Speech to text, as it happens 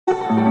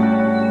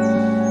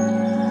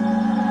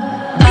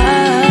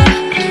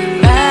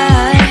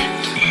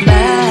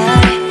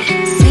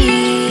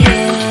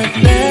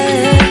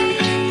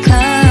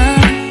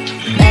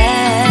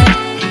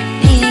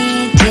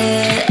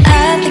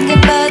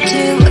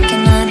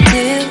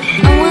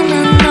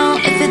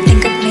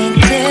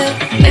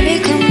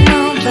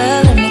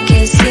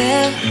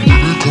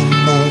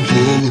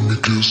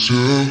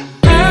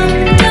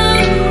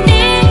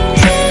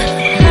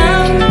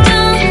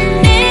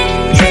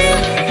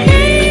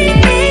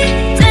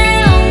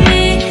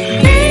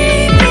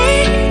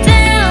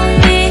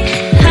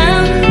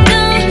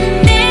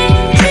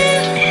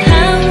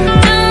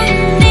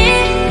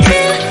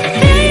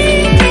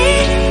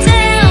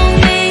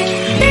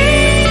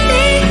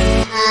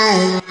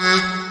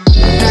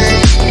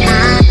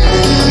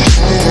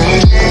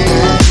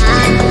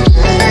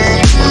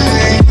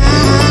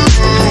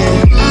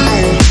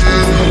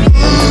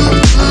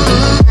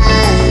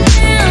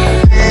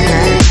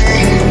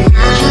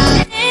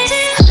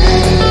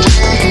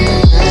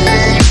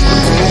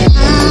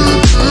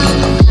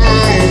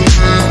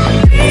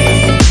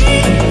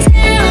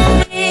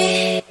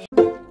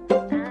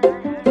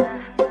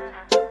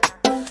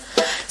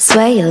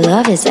Swear your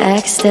love is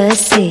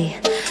ecstasy.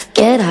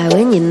 Get high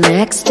when you're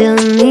next to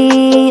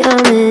me.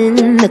 I'm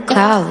in the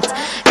clouds.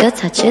 Your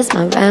touch is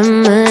my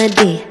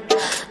remedy.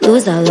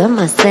 Lose all of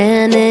my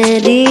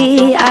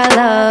sanity. I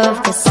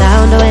love the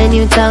sound when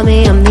you tell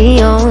me I'm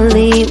the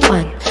only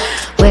one.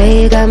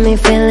 Way you got me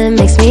feeling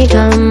makes me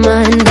come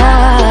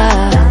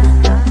undone.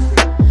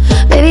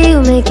 Baby,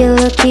 you make it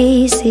look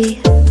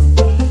easy.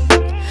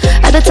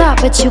 At the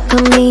top, but you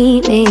come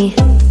meet me.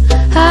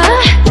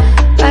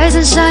 Rise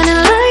and shining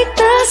like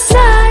the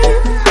sun.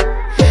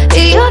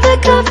 You're the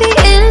coffee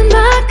in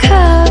my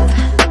cup.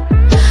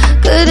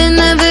 Couldn't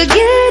ever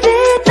get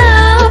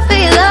enough of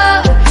your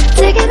love,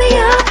 taking me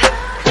up.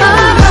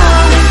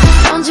 Oh,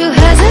 don't you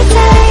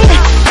hesitate.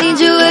 Need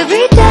you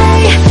every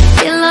day.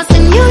 Get lost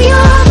in you,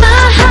 you're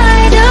my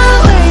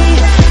hideaway.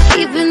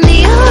 Keeping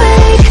me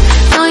awake.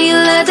 Know you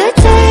love the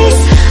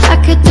taste. I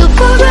could do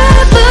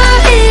forever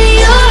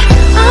in your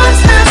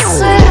arms. I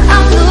swear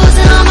I'm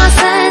losing all my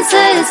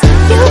senses.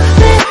 You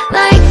fit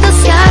like the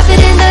sky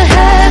fit into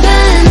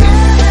heaven.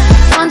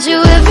 Want you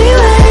every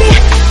way,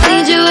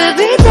 need you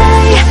every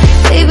day.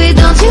 Baby,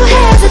 don't you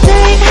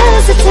hesitate,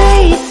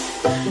 hesitate.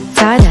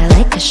 Tied out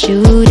like a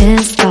shooting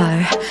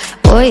star.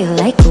 Boy, you're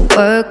like a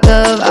work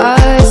of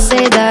art.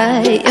 Say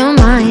that you're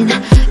mine.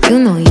 You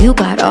know you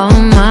got all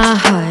my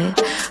heart.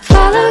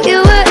 Follow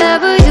you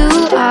wherever you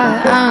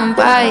are. I'm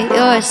by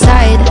your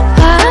side.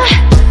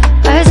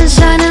 Rise and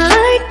shining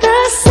like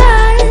the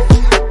sun.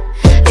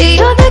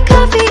 You're the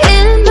coffee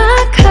in my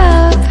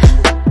cup.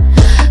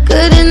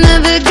 Couldn't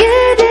ever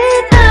get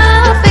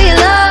enough of your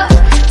love,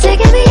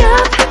 taking me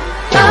up.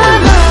 Oh,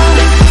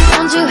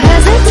 don't you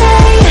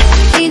hesitate.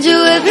 Need you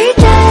every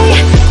day.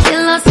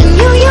 Get lost in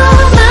you,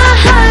 you're my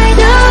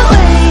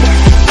hideaway.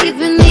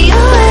 Keeping me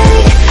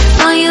awake.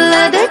 Know you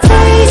love the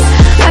taste.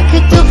 I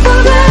could do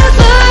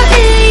forever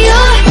in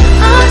your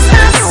arms.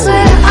 I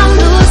swear I'm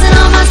losing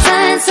all my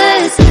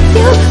senses.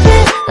 You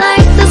fit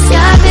like the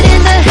sky fit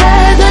into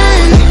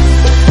heaven.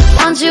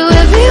 Want you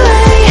every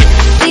way,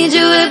 need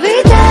you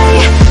every day.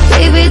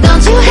 Baby,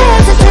 don't you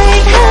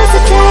hesitate,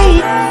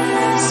 hesitate.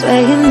 Swear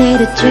you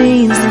made of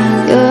dreams.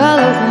 You're all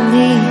over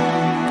me.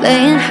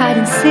 Playing hide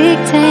and seek,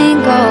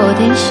 tangled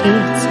in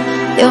sheets.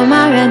 You're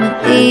my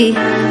remedy.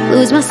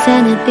 Lose my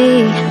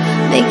sanity.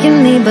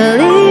 Making me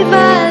believe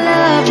I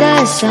love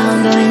the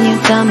sound when you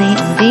tell me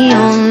I'm the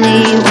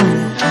only one.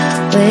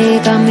 Way you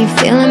got me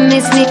feeling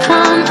makes me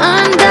come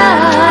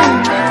undone.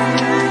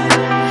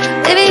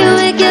 Baby, you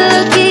make it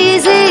look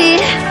easy.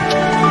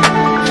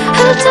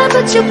 At the top,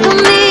 but you can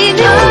meet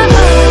me.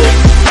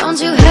 Don't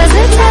you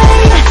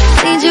hesitate.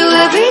 Need you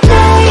every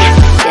day.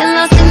 Get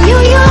lost in you,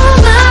 you're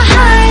my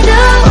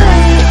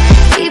hideaway.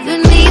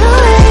 Keeping me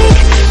awake.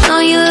 Know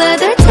you love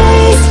the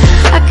taste.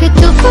 I could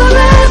do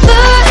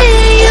forever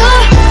in your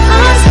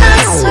arms. I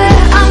swear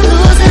I'm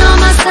losing all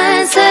my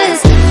senses.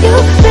 You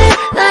fit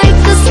like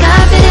the sky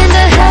fit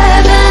into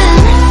heaven.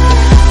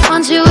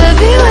 Want you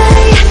every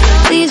way.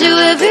 Need you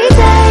every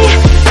day.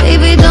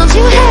 Baby, don't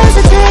you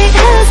hesitate,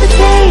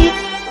 hesitate.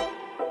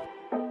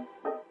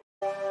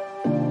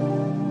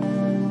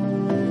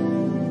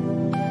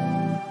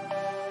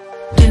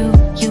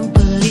 You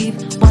believe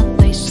what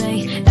they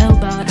say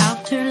about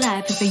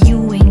afterlife? If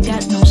you ain't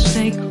got no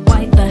stake,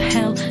 why the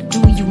hell do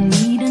you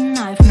need a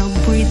knife? No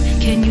breathe,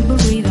 can you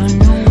believe? I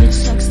know it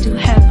sucks to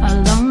have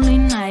a lonely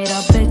night.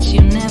 I bet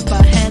you never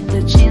had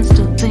the chance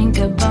to think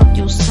about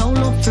your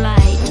solo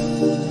flight.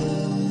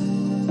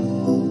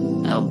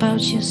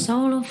 About your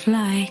solo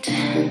flight.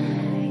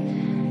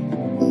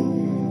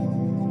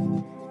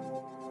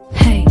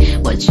 Hey,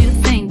 what you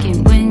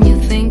thinking when you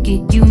think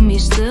it? You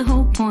miss the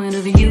whole point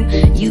of view.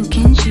 You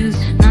can choose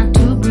not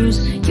to bruise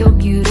your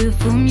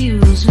beautiful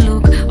muse.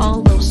 Look,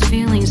 all those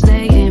feelings,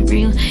 they ain't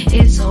real.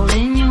 It's all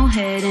in your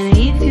head. And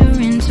if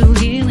you're into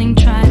healing,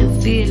 try to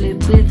feel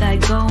it without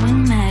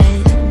going mad.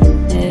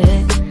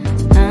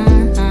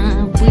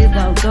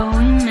 Without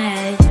going mad.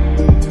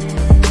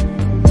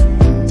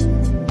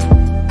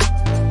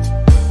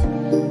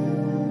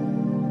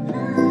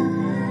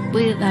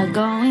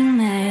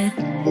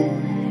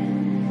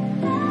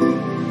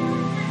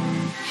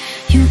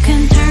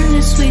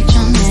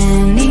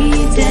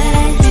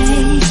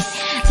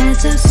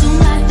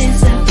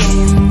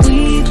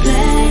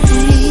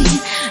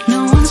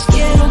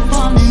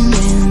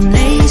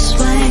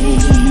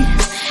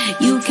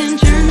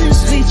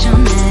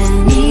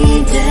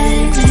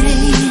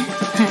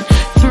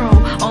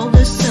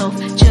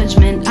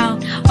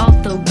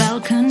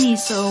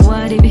 So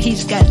what if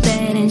he's got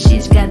that and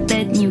she's got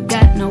that and you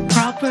got no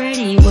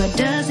property? What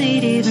does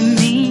it even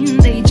mean?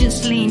 They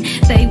just lean,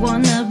 they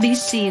wanna be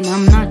seen.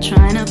 I'm not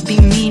trying to be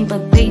mean,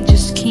 but they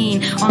just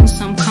keen on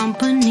some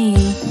company.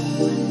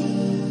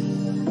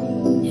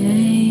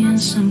 Yeah, on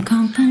some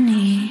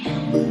company.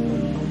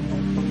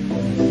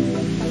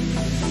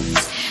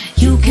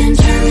 You can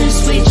turn the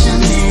switch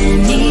on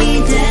any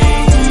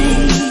day.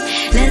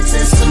 Let's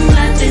assume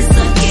life is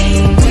the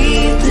game we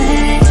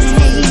play.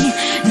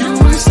 No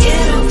one's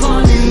scared of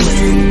falling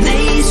when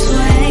they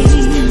sway.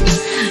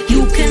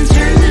 You can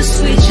turn the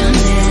switch on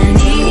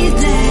any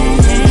day.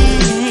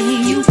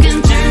 You can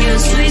turn your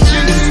switch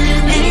on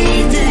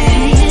any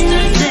day.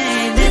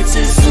 Let's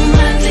assume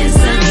life is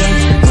the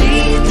game we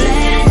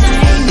play.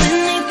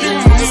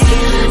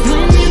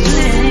 When we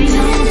play,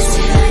 no one's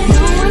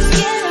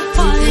scared of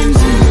falling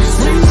when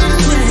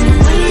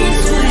they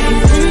sway.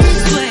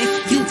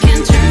 You can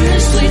turn the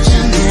switch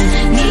on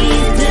any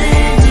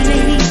day.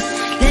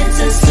 Let's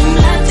assume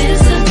life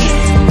is the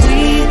game we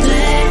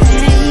play.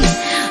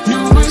 No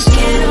one's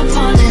scared of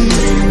falling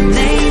when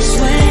they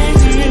sway.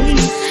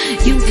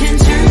 You can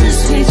turn the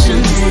switch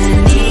on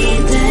any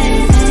day.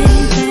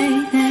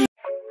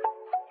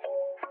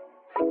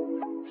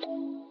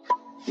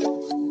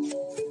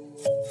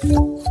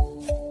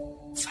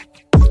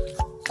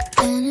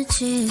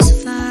 Energy is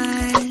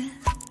fire,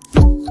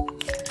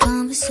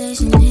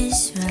 conversation is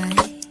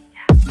right.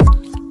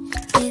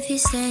 If you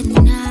say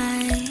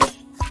tonight,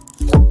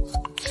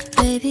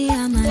 baby, I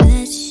might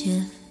let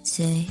you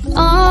say,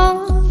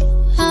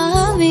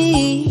 oh,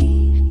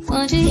 me.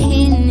 Want you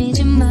here, need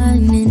your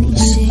mind in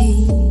these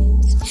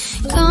sheets.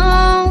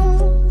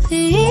 Completely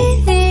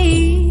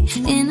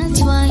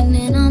intertwined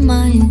in our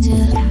minds,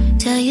 yeah.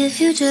 Tell your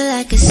future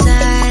like a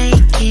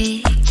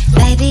psychic.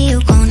 Baby, you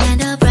gon'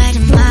 end up right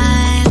in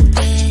my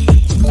bed.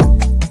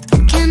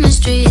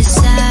 Chemistry is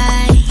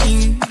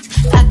science.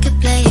 I could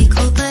play it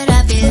cool, but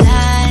I'd be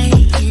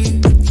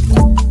lying.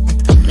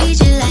 Read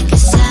you like a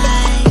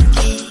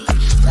psychic.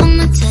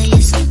 I'ma tell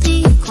you something,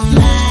 you gon'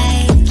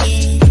 like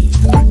it.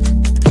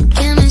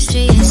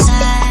 Chemistry is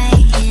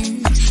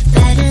science.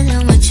 Better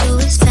than what you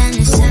was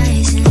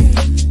fantasizing.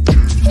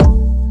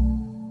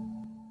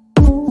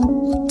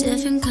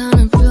 Different kind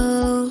of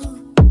blue.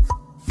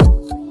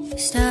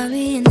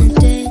 Starry in the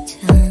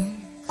daytime.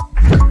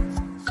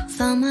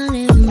 Found my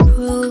living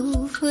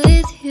proof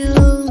with you.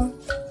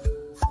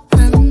 I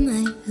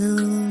might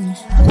lose.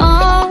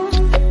 Oh,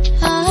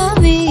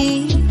 me.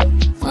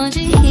 Want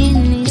you here,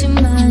 need your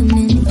mind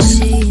in these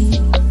sheets.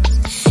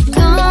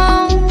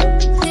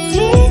 Completely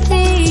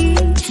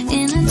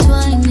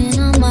intertwined in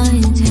our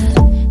minds, yeah.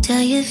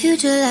 Tell your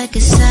future like a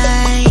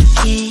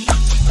psychic.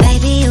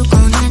 Baby, you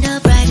gon' end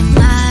up right in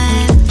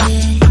my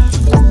bed.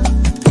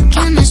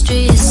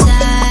 Chemistry is science.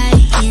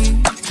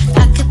 I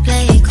could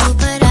play it cool,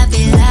 but I'd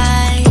be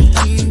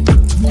lying.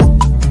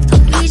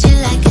 Read you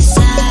like a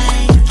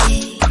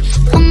psychic.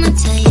 I'ma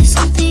tell you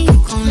something, you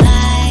gon'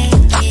 like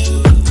it.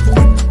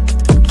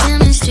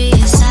 Chemistry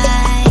is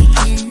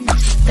science.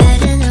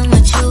 Better than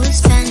what you was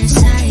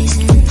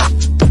fantasizing.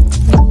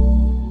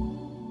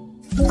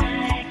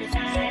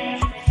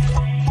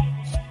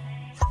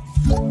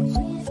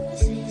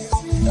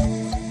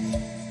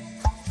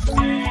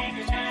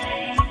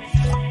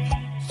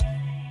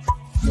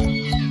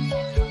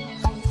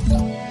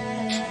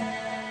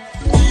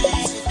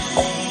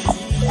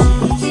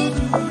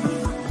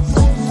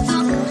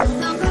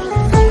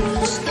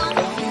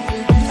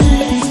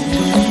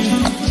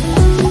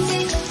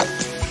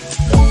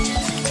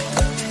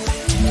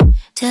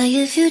 Tell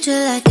your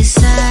future like a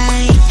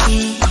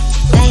psychic.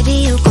 Baby,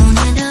 you gon'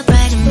 end up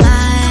right in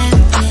my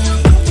bed.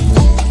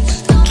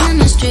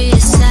 Chemistry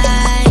is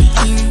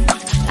science.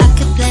 I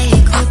could play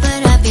it cool,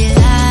 but I'd be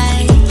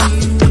lying.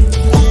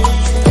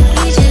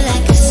 Read you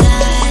like a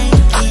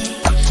psychic.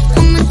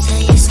 I'ma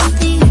tell you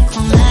something, you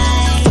gon'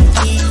 like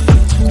it.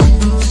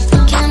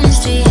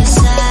 Chemistry is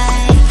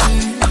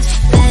science.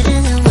 Better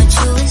than what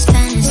you was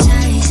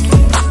fantasizing.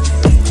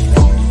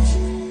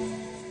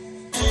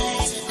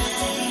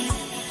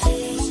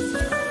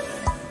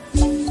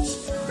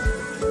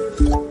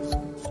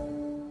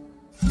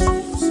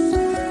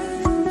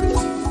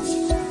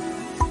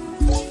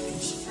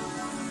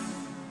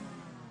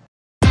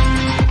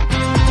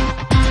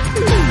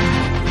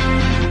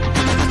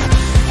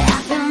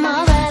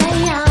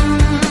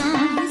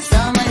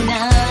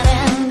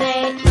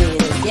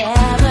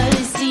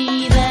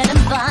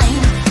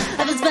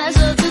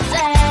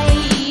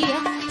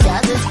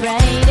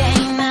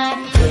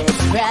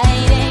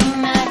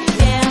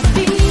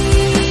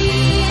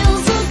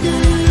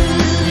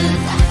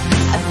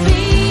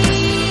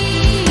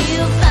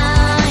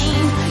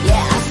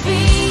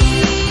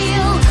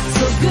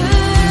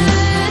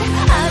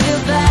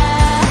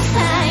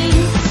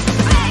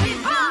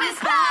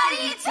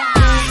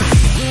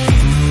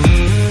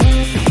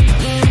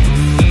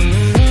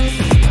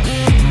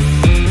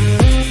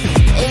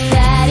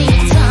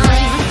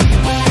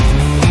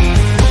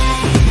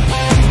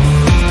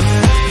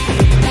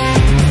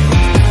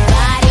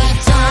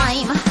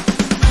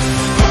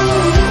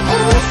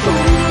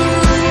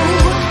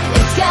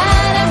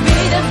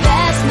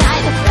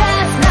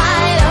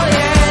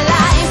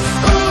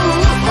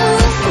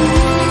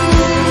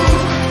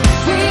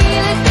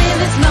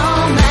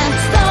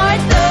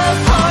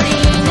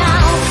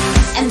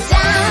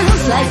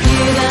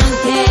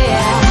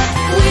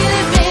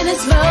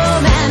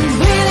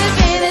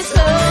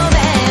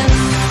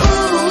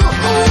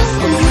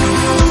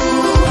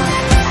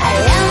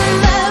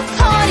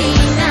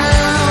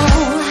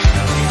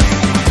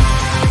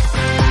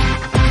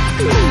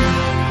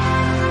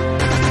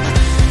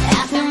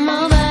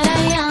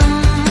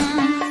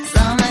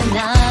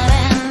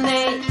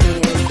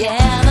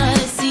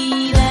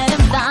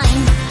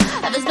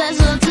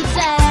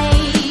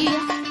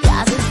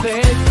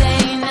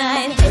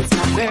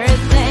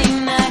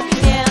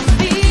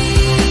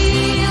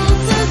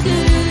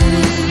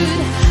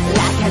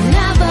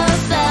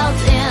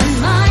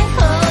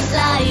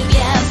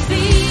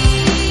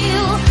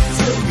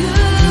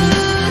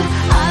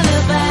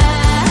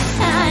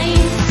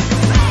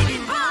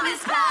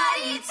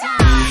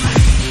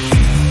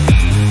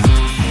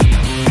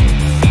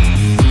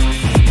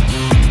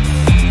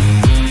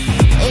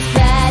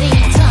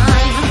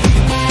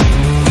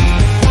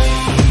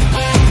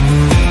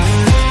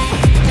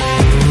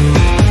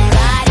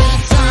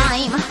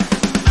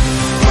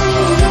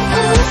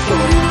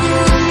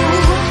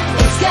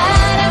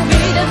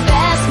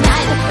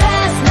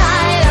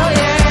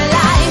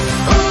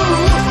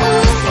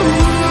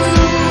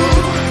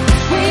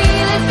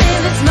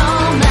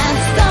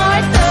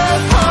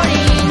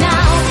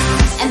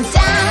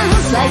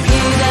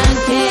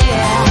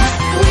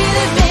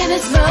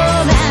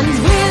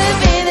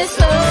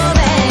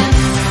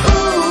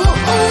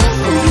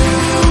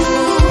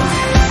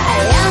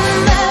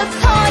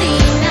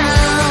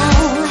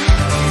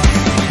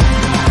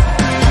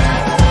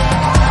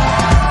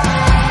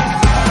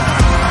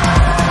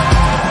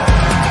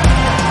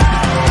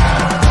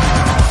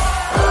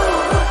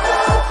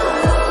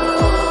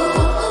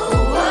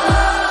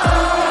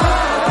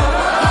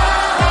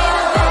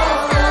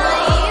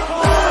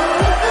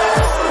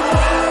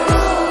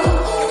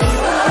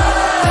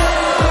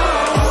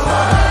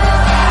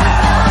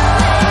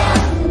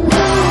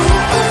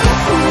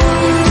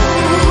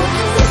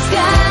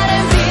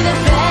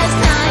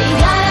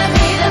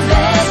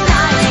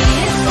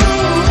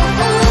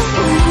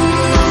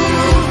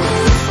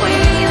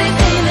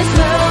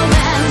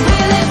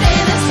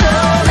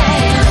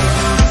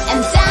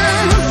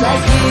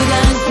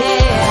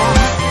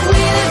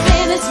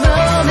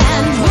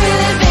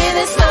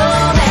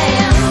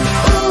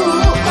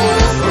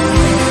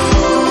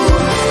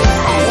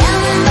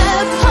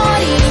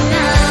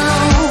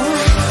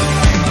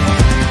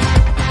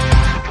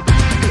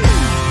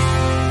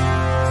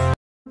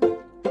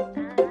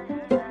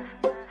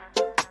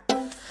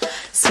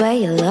 Swear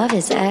your love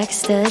is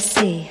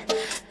ecstasy.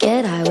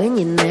 Get high when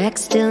you're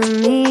next to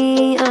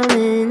me. I'm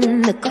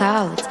in the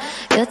clouds.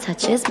 Your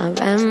touch is my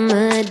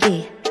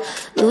remedy.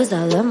 Lose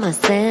all of my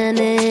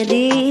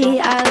sanity.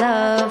 I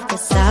love the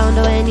sound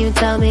when you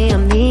tell me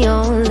I'm the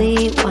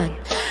only one.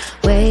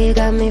 Way you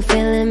got me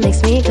feeling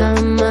makes me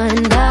come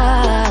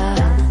undone.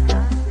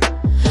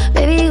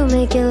 Baby, you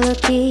make it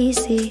look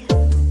easy.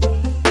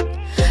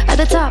 At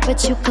the top,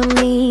 but you can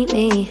meet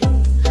me.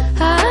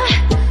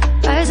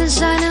 Rise and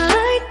shining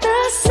like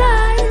the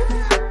sun.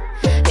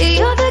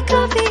 You're the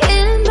coffee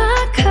in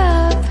my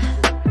cup.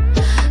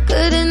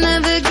 Couldn't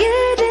never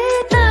get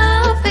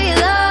enough of your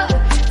love,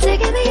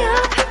 taking me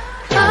up.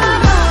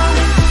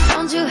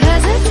 Don't you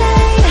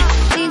hesitate,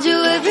 need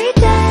you every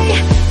day.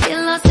 Get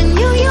lost in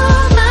you,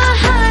 you're my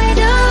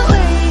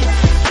hideaway,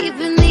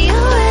 keeping me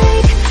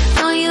awake.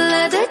 Know you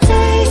love the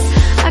taste,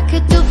 I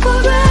could do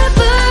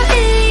forever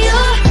in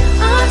your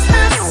arms.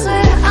 I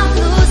swear I'm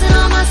losing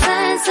all my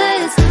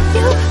senses.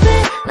 You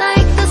fit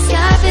like the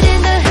sky fit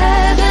into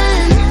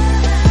heaven.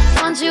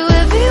 Want you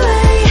every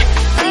way,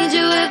 need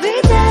you every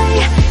day.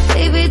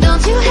 Baby,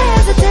 don't you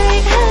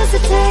hesitate,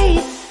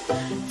 hesitate.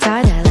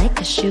 Tied out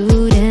like a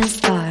shooting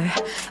star.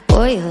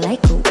 Boy, you're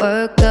like a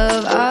work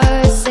of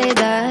art. Say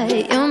that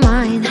you're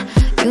mine,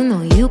 you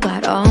know you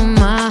got all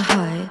my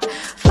heart.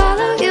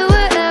 Follow you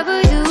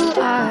wherever you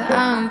are,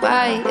 I'm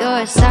by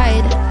your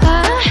side.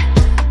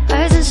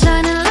 Rise and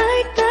shining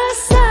like the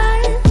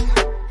sun.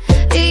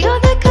 You're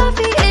the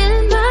coffee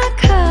in my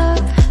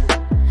cup.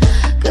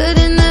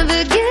 Couldn't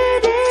never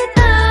get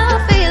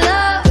enough of your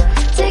love,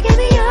 taking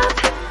me up.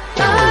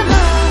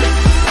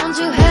 Don't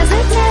you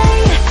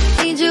hesitate,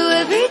 need you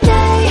every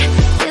day.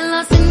 Get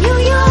lost in you,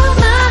 you're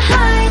my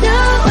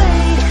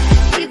hideaway,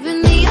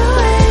 keeping me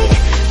awake.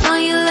 Know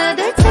you love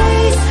the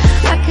taste,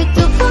 I could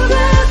do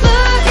forever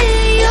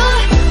in your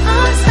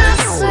arms. I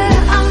swear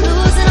I'm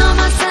losing all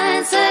my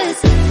senses.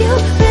 You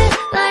fit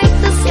like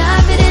the sky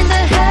fit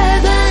into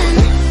heaven.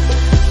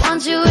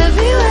 Want you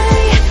every way,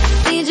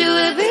 need you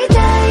every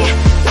day.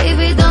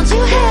 Baby, don't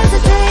you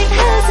hesitate,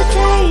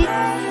 hesitate.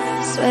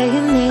 Swear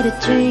you made of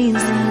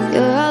dreams,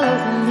 you're all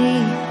over me.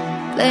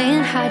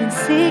 Playing hide and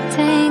seek,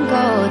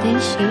 tangled in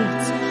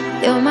sheets.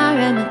 You're my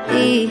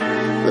remedy,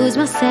 lose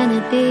my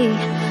sanity,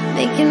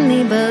 making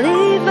me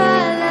believe I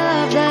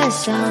love that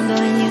sound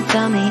when you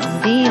tell me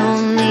I'm the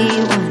only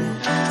one.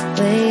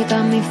 Way you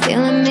got me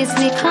feeling makes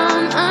me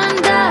come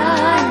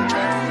undone.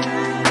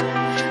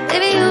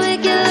 Baby, you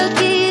make it look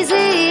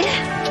easy.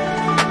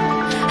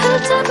 At the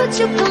top, but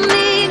you can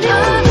meet me.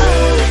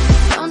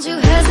 Don't you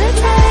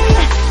hesitate,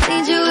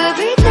 need you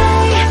every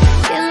day.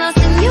 Get lost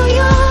in you,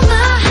 you're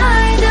my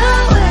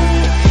hideaway,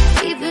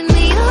 keeping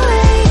me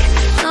awake.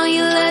 Know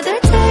you love the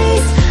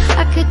taste,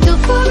 I could do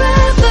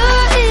forever